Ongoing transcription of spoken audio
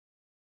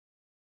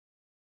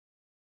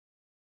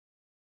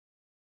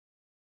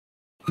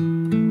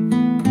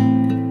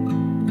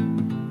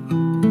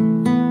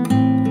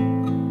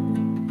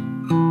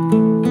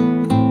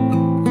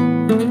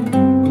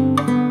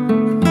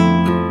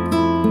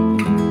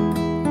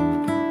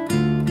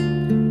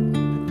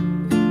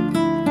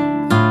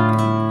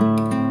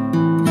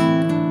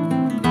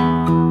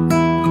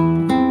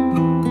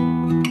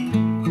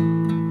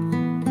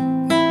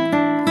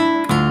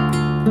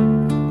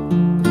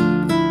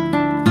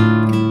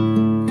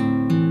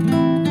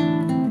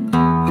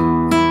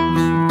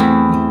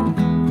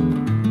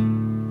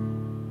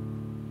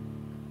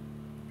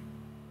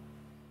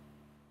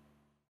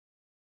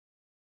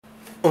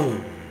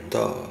Un,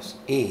 dos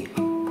y...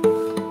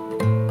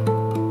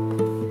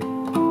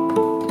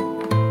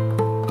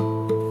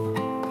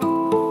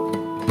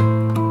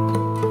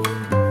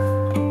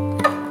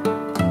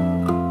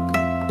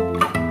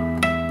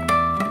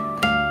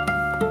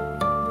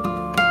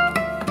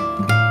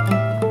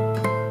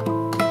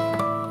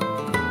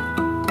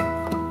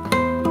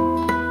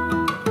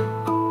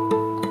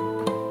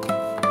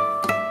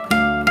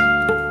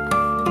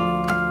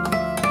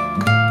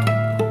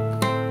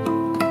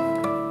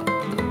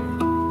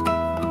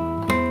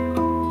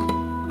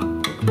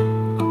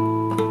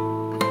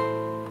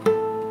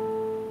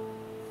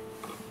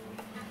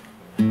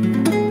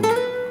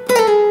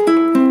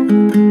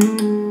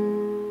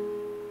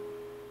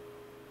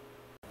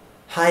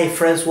 Hi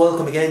friends,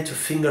 welcome again to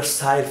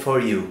Fingerstyle for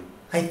you.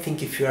 I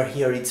think if you are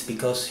here it's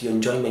because you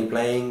enjoy my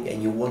playing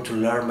and you want to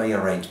learn my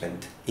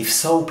arrangement. If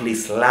so,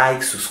 please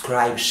like,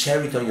 subscribe,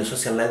 share it on your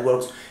social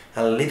networks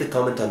and leave a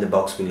comment on the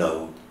box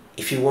below.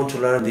 If you want to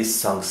learn these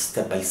songs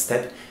step by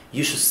step,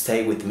 you should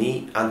stay with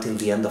me until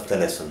the end of the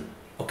lesson.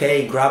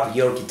 Okay, grab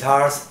your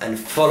guitars and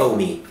follow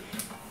me.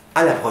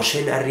 A la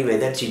prochaine,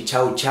 arrivederci,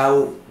 ciao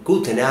ciao,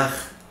 gute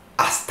Nacht,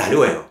 hasta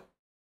luego.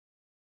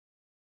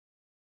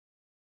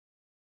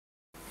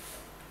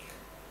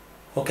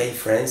 Okay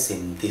friends,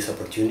 in this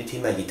opportunity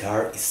my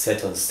guitar is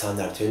set on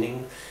standard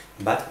tuning,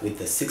 but with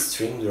the 6th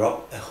string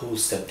drop a whole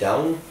step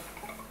down.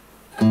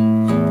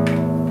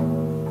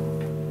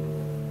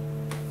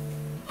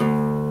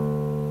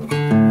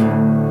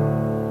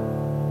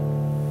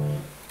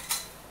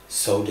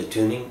 So the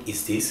tuning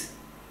is this: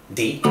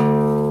 D,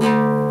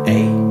 A,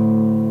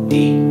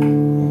 D,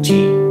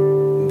 G,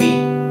 B,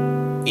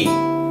 E.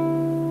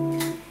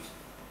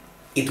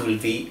 It will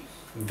be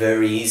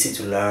very easy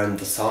to learn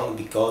the song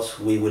because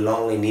we will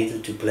only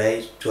need to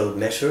play 12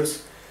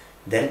 measures.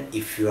 Then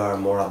if you are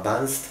more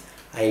advanced,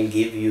 I'll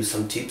give you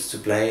some tips to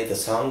play the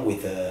song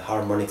with the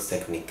harmonics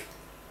technique.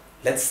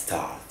 Let's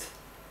start.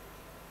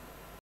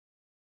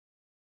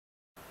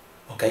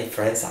 Okay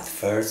friends, at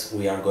first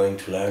we are going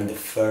to learn the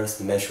first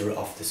measure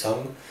of the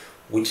song,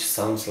 which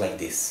sounds like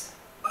this.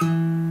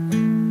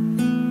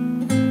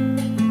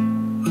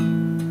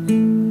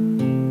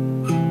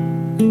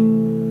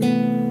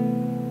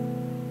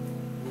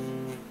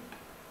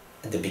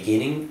 At the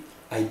beginning,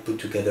 I put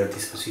together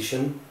this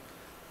position,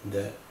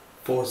 the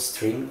 4th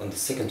string on the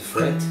 2nd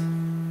fret,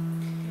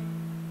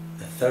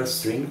 the 3rd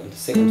string on the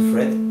 2nd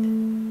fret,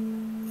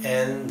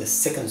 and the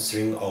 2nd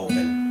string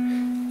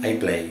open. I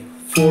play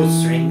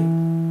 4th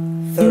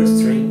string, 3rd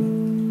string,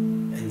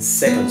 and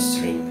 2nd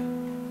string.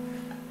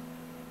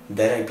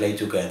 Then I play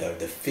together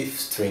the 5th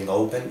string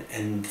open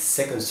and the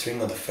 2nd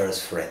string on the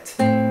 1st fret.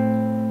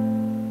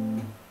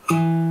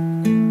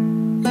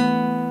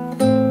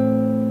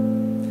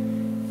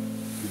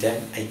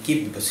 Then I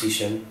keep the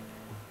position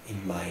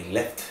in my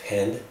left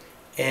hand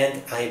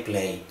and I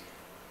play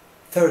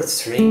 3rd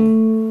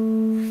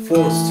string,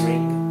 4th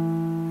string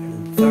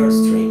and 3rd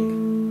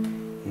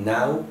string.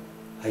 Now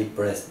I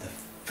press the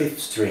 5th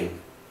string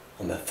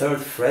on the 3rd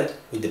fret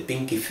with the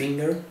pinky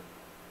finger.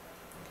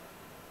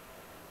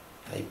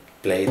 I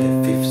play the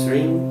 5th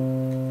string,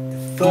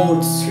 the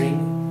 4th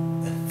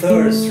string, the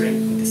 3rd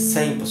string with the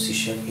same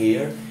position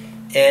here,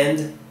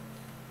 and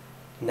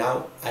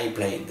now I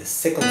play the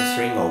 2nd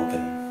string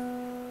open.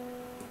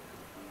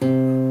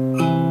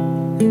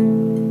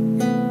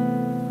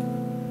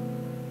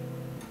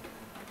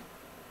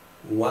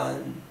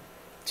 One,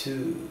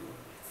 two,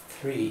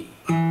 three.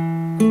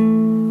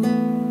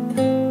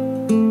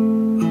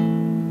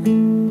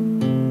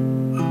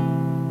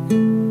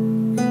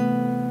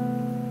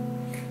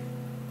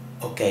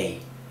 Okay,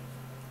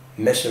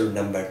 measure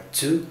number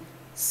 2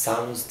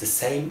 sounds the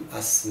same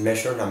as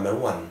measure number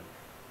 1.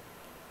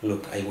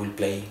 Look, I will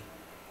play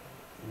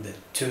the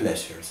 2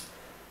 measures.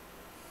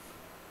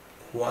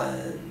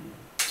 1,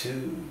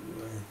 2,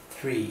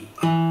 3.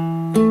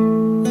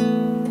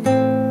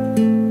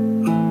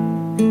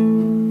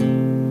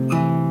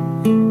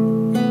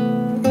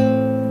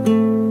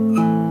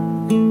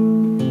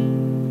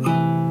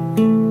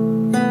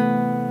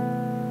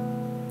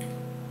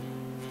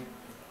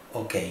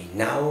 Okay,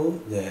 now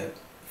the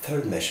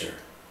 3rd measure.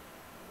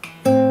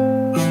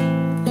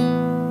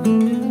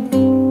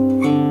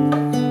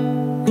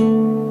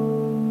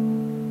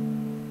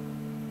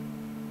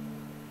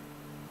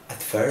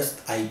 At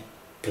first I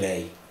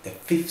play the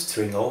 5th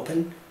string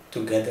open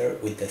together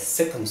with the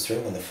 2nd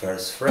string on the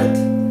 1st fret,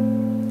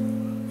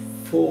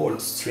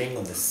 fourth string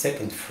on the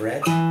second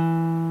fret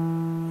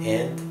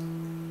and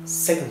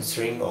second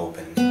string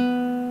open.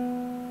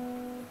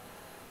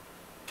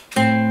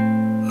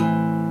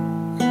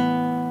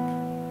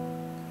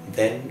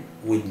 Then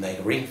with my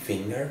ring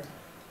finger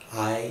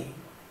I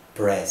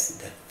press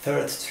the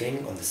third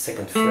string on the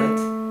second fret,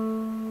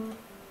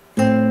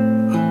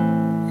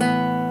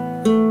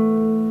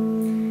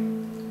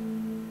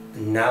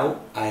 now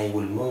I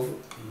will move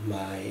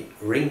my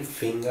ring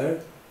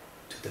finger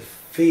to the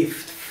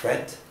fifth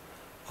fret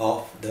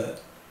of the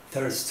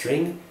third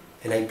string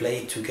and I play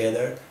it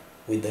together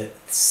with the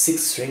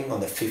sixth string on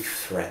the fifth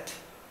fret.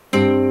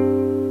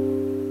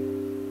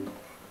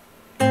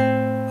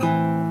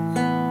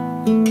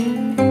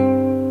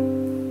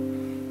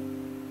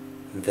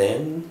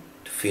 Then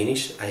to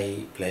finish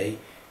I play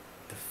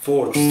the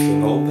fourth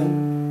string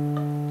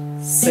open,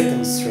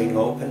 second string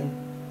open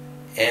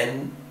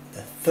and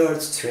the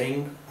third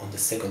string on the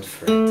second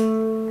fret.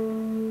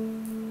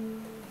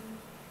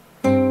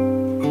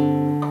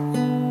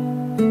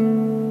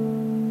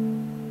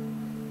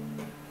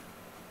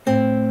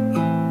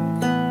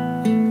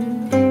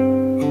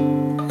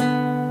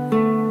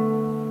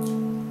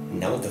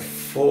 Now the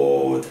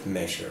fourth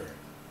measure.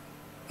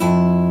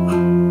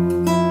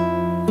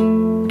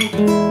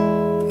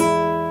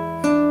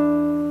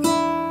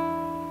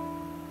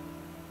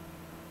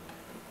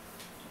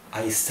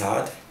 I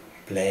start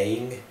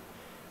playing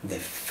the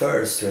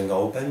first string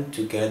open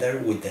together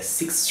with the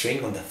sixth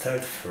string on the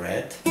third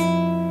fret.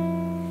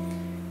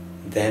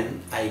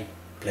 Then I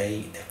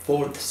play the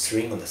fourth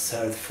string on the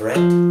third fret,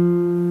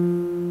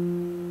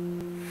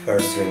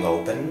 first string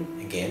open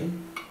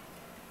again,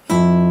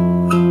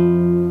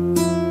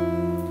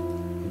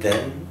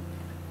 then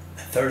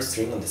the third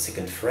string on the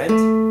second fret,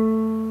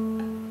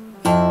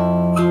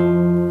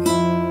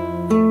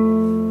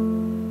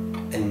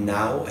 and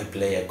now I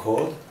play a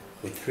chord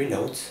with 3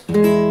 notes,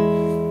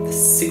 the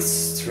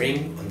sixth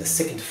string on the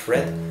second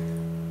fret,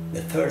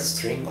 the third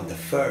string on the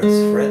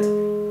first fret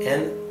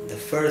and the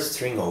first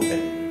string open.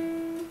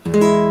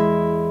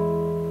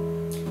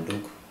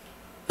 Look.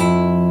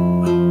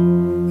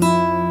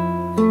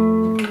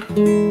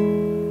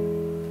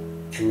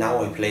 And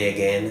now I play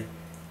again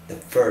the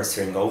first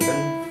string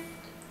open,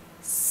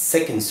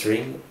 second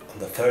string on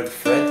the third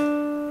fret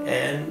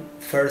and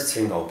first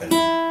string open.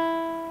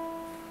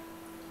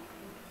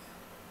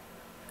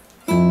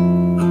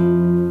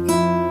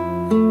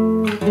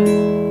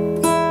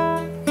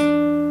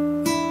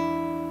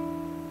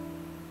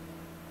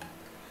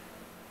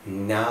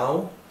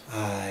 Now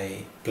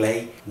I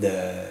play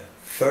the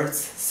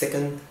first,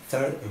 second,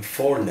 third and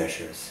fourth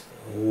measures.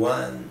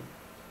 1,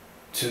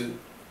 2,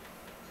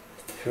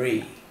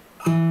 3.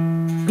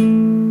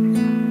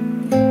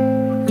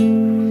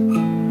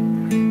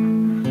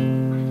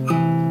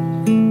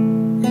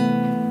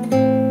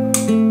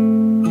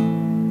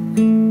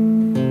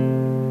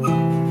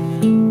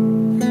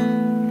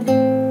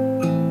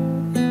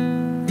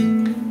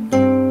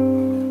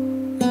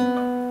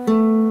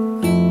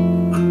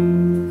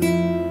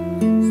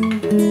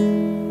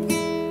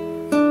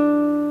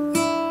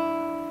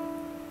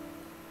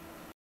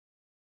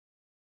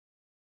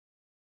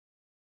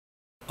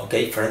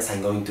 Okay friends,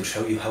 I'm going to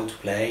show you how to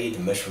play the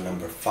measure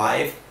number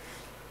 5.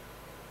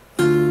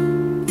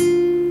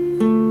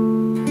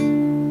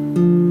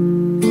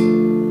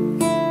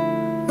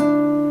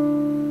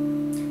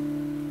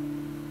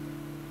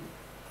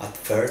 At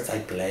first I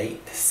play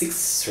the sixth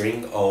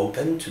string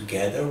open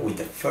together with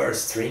the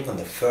first string on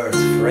the first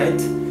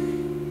fret.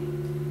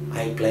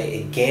 I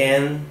play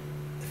again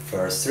the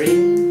first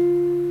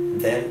string,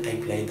 then I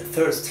play the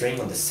third string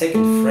on the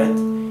second fret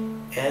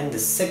and the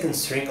second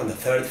string on the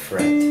third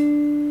fret.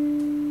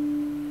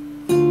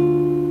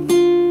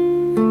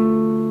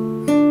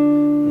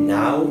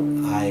 Now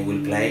I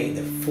will play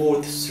the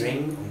fourth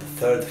string on the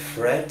third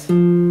fret,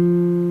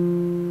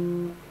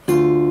 and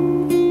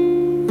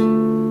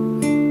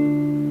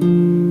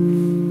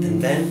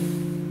then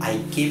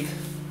I keep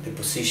the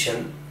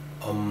position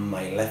on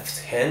my left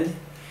hand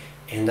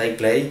and I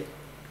play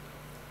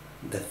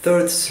the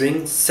third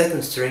string,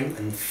 second string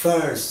and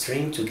first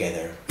string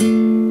together.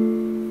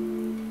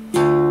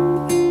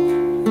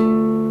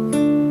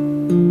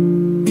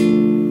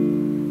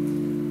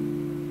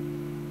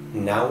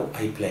 Now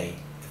I play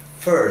the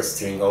first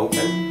string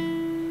open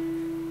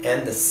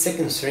and the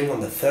second string on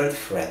the third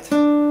fret.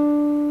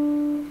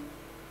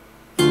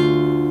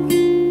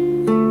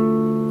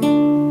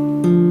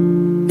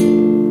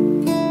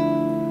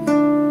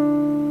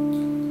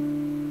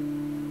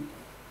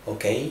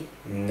 Okay,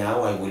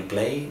 now I will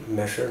play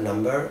measure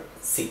number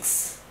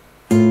 6.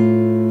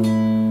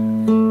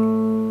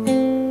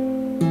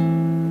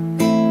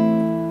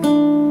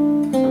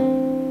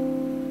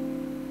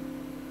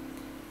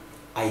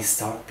 I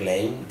start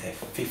playing the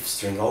fifth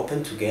string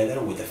open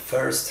together with the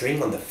first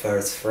string on the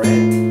first fret.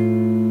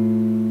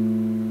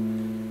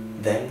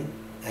 Then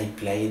I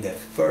play the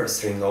first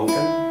string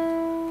open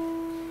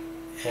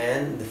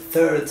and the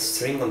third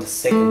string on the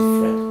second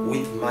fret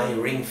with my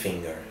ring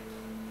finger.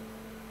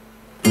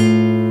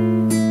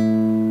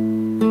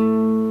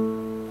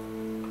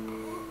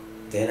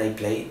 I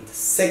play the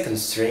second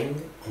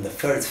string on the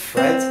first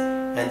fret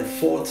and the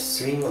fourth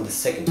string on the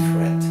second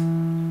fret.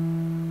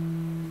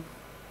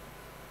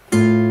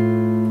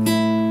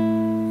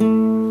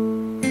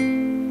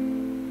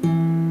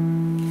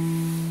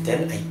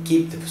 Then I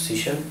keep the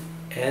position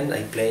and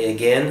I play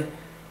again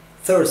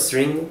third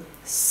string,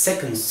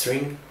 second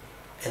string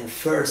and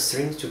first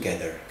string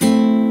together.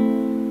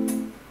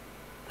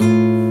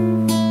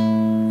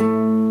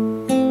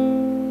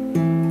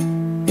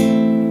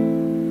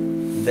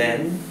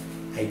 Then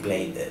I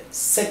play the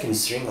second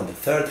string on the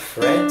third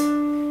fret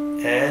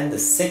and the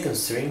second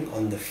string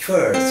on the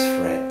first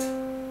fret.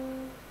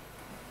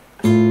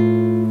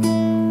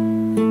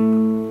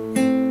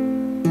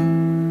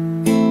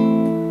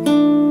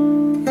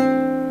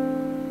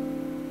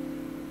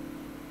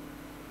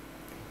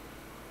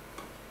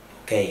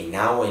 Okay,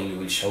 now I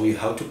will show you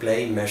how to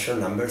play measure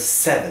number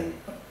 7.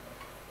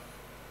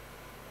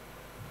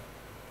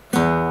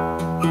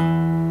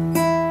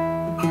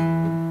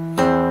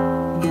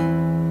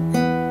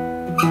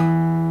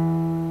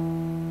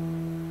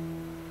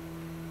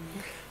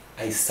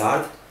 I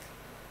start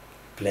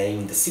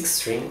playing the sixth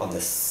string on the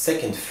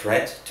second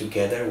fret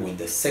together with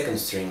the second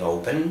string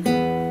open.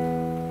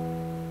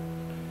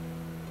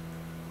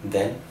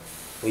 Then,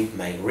 with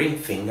my ring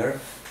finger,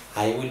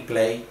 I will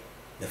play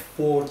the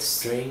fourth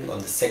string on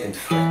the second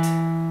fret.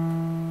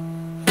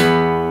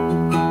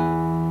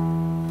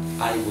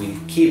 I will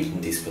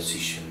keep this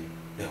position,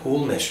 the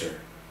whole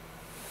measure.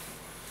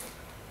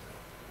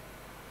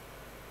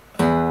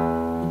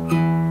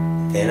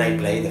 Then I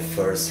play the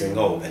first string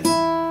open.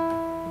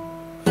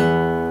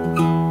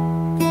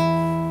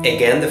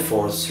 Again the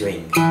fourth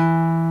string.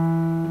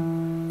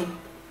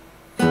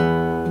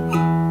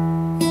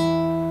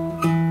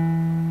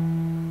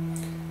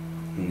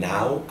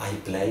 Now I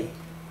play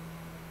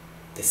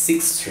the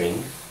sixth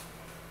string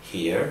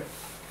here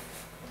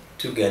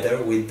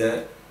together with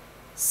the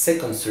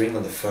second string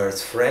on the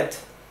first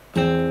fret,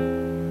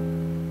 and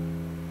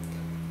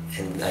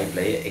I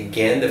play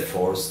again the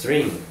fourth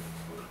string.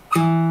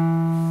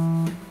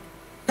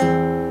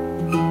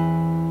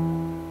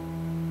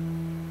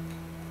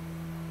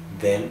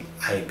 Then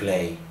I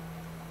play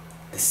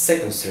the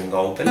second string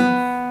open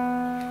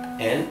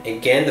and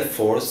again the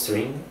fourth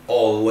string,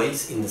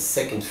 always in the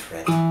second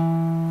fret.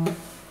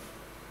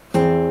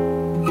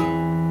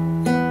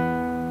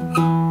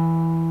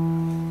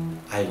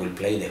 I will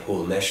play the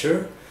whole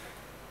measure.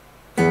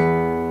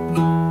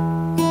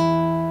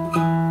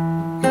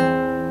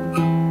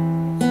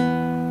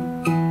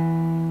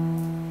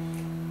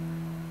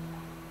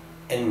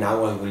 And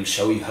now I will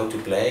show you how to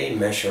play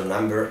measure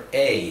number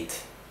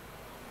 8.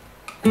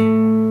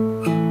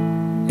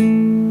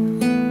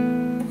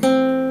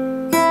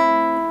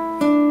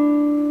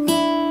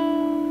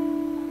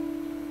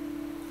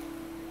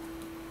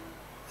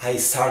 I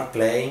start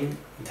playing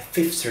the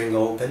fifth string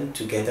open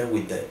together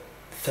with the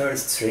third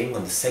string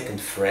on the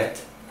second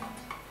fret,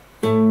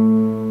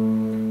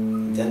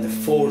 then the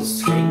fourth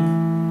string,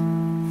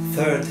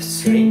 third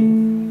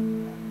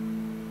string,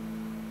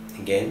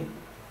 again,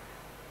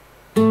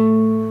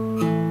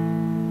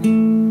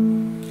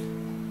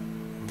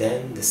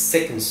 then the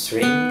second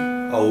string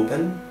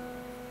open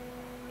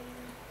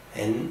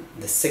and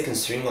the second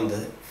string on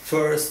the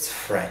first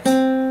fret.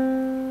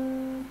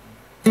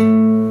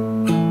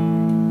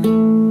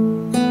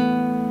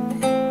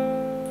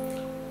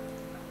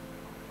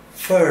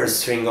 First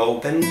string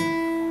open,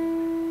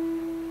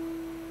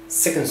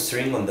 second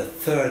string on the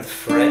third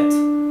fret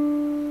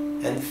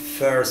and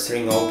first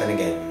string open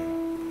again.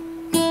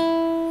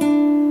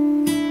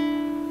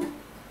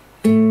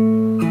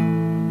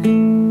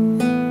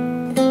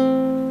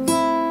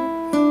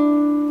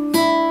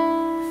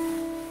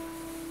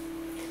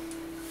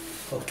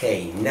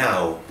 Okay,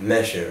 now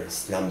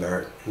measures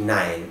number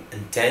 9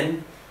 and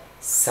 10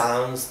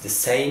 sounds the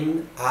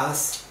same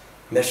as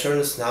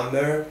measures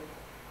number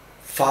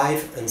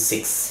 5 and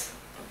 6.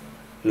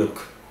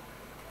 Look.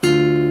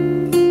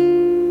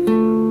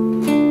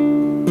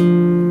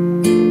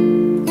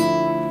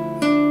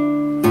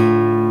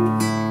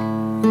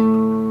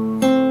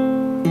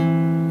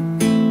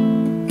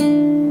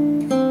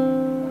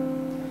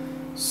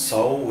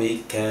 So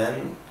we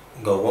can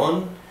go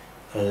on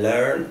and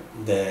learn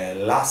the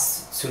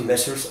last 2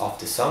 measures of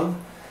the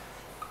song.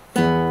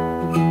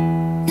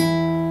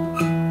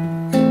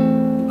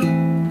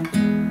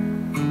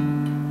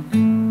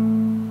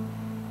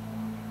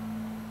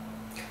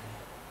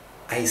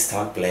 I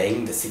start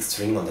playing the sixth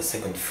string on the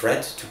second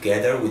fret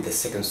together with the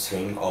second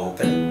string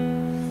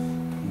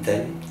open.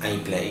 Then I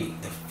play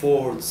the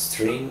fourth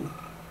string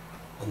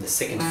on the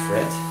second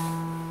fret.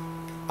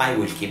 I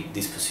will keep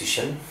this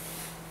position.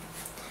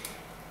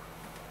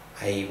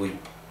 I will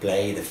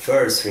play the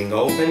first string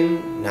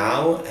open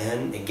now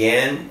and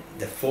again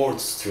the fourth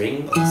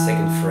string on the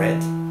second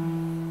fret.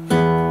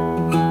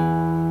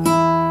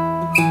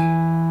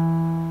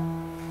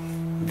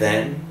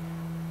 Then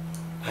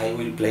I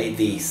will play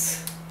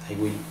this. I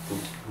will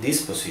put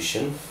this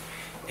position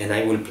and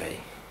I will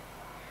play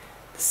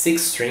the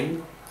sixth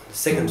string on the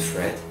second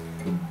fret,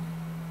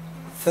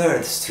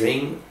 third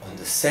string on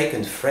the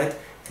second fret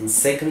and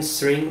second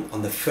string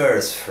on the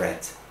first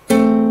fret.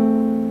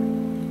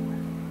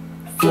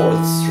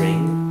 Fourth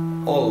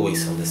string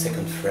always on the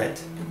second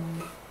fret.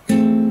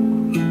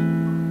 And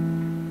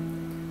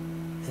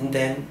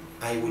then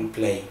I will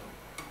play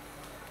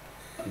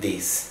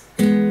this.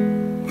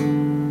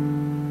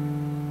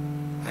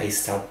 I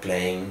start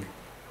playing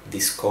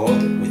this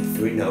chord with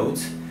 3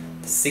 notes,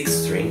 the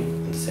sixth string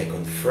on the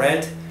second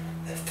fret,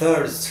 the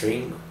third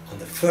string on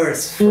the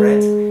first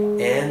fret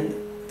and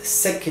the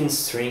second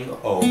string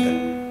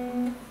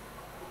open.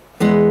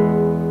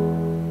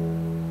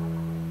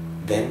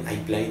 Then I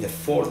play the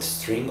fourth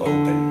string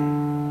open.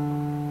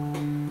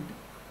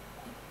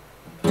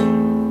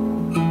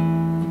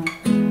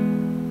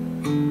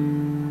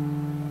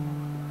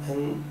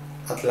 And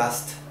at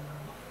last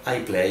I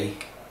play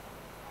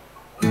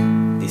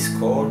this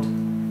chord,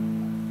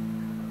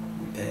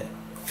 the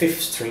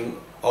fifth string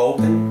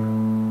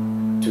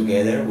open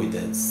together with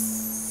the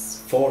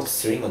fourth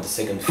string on the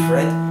second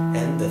fret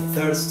and the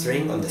third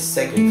string on the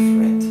second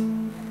fret.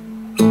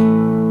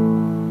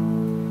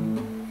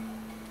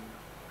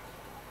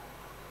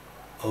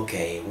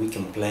 Okay, we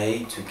can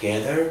play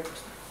together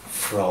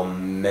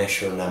from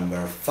measure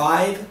number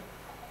 5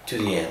 to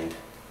the end.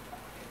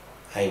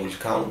 I will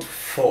count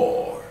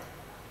 4.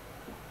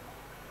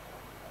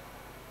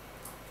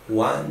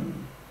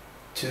 1,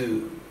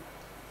 2,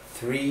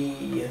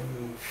 3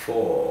 and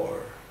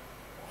 4.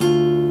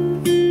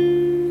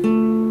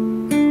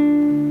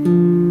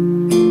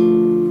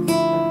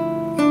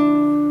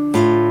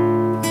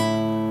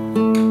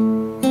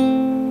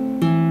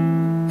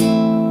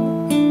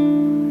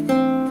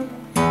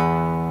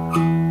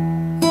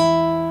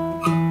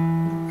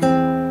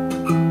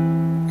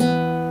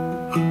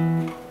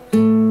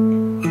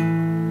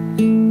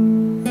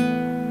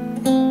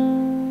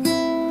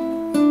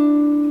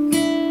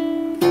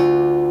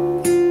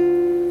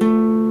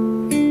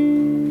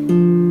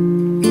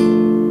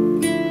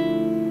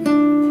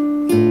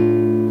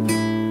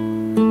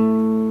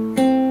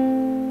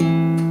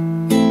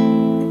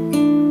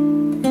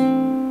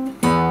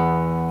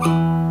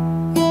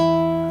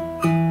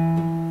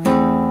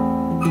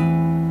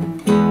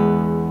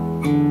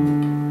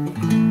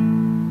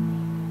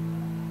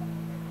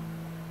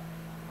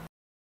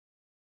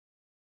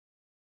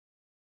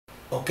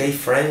 Okay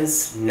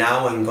friends,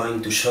 now I'm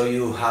going to show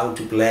you how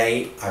to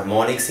play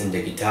harmonics in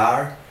the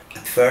guitar.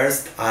 At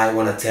first I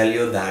want to tell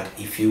you that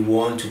if you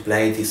want to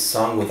play this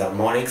song with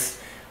harmonics,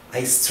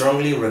 I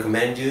strongly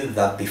recommend you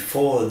that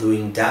before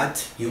doing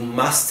that you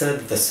master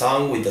the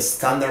song with the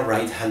standard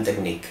right hand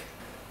technique.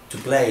 To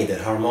play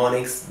the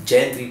harmonics,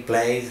 gently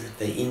place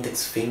the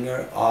index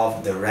finger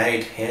of the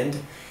right hand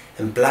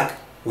and pluck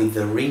with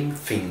the ring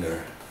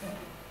finger.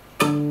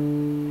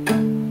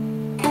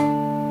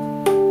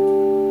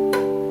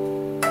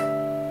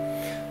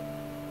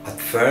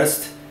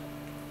 First,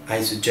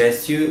 I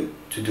suggest you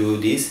to do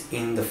this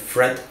in the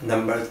fret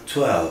number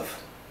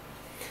 12.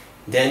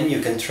 Then you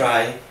can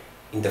try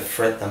in the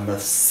fret number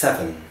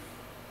 7.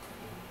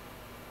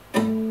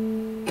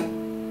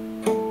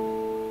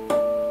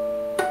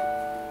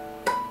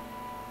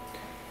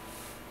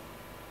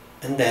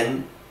 And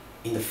then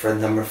in the fret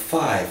number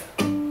 5.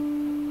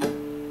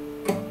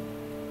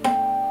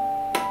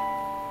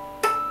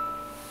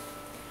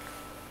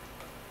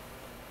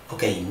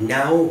 Okay,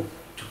 now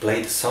to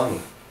play the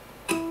song.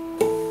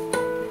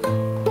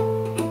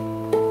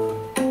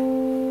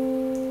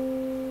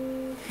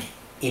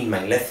 In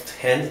my left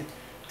hand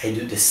I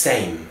do the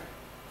same,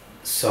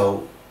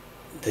 so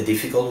the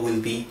difficult will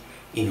be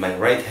in my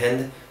right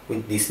hand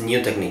with this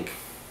new technique.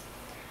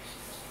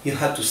 You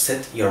have to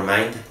set your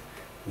mind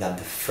that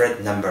the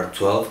fret number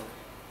 12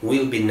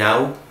 will be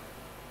now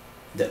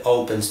the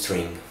open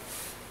string.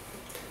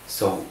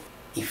 So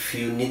if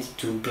you need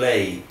to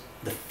play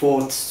the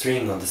fourth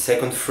string on the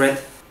second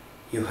fret,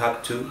 you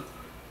have to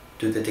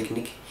do the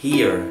technique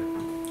here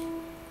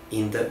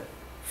in the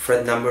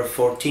fret number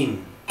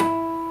 14.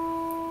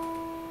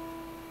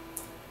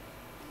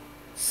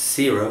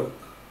 0,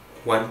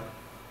 1,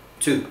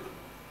 2.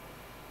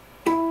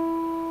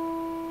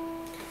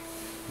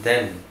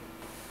 Then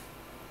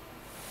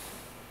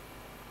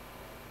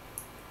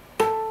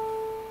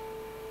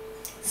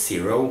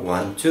 0,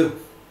 1, 2.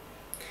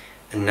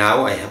 And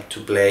now I have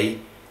to play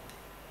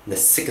the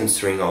second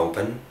string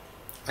open.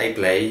 I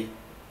play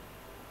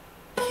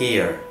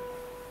here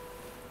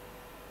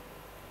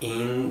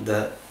in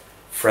the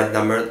fret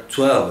number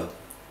 12,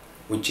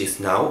 which is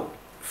now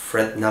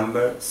fret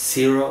number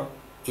 0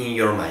 in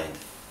your mind.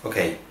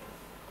 Okay.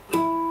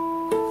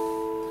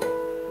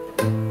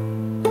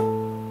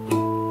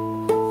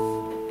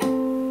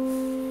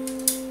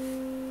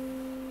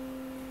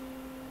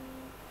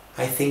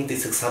 I think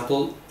this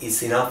example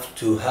is enough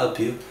to help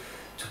you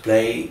to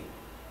play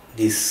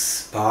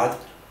this part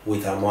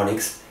with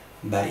harmonics,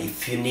 but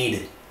if you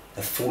need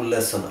a full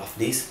lesson of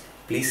this,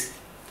 please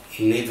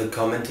leave a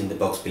comment in the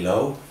box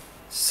below.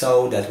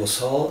 So that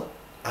was all.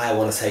 I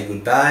want to say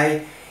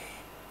goodbye.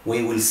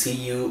 We will see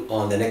you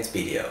on the next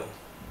video.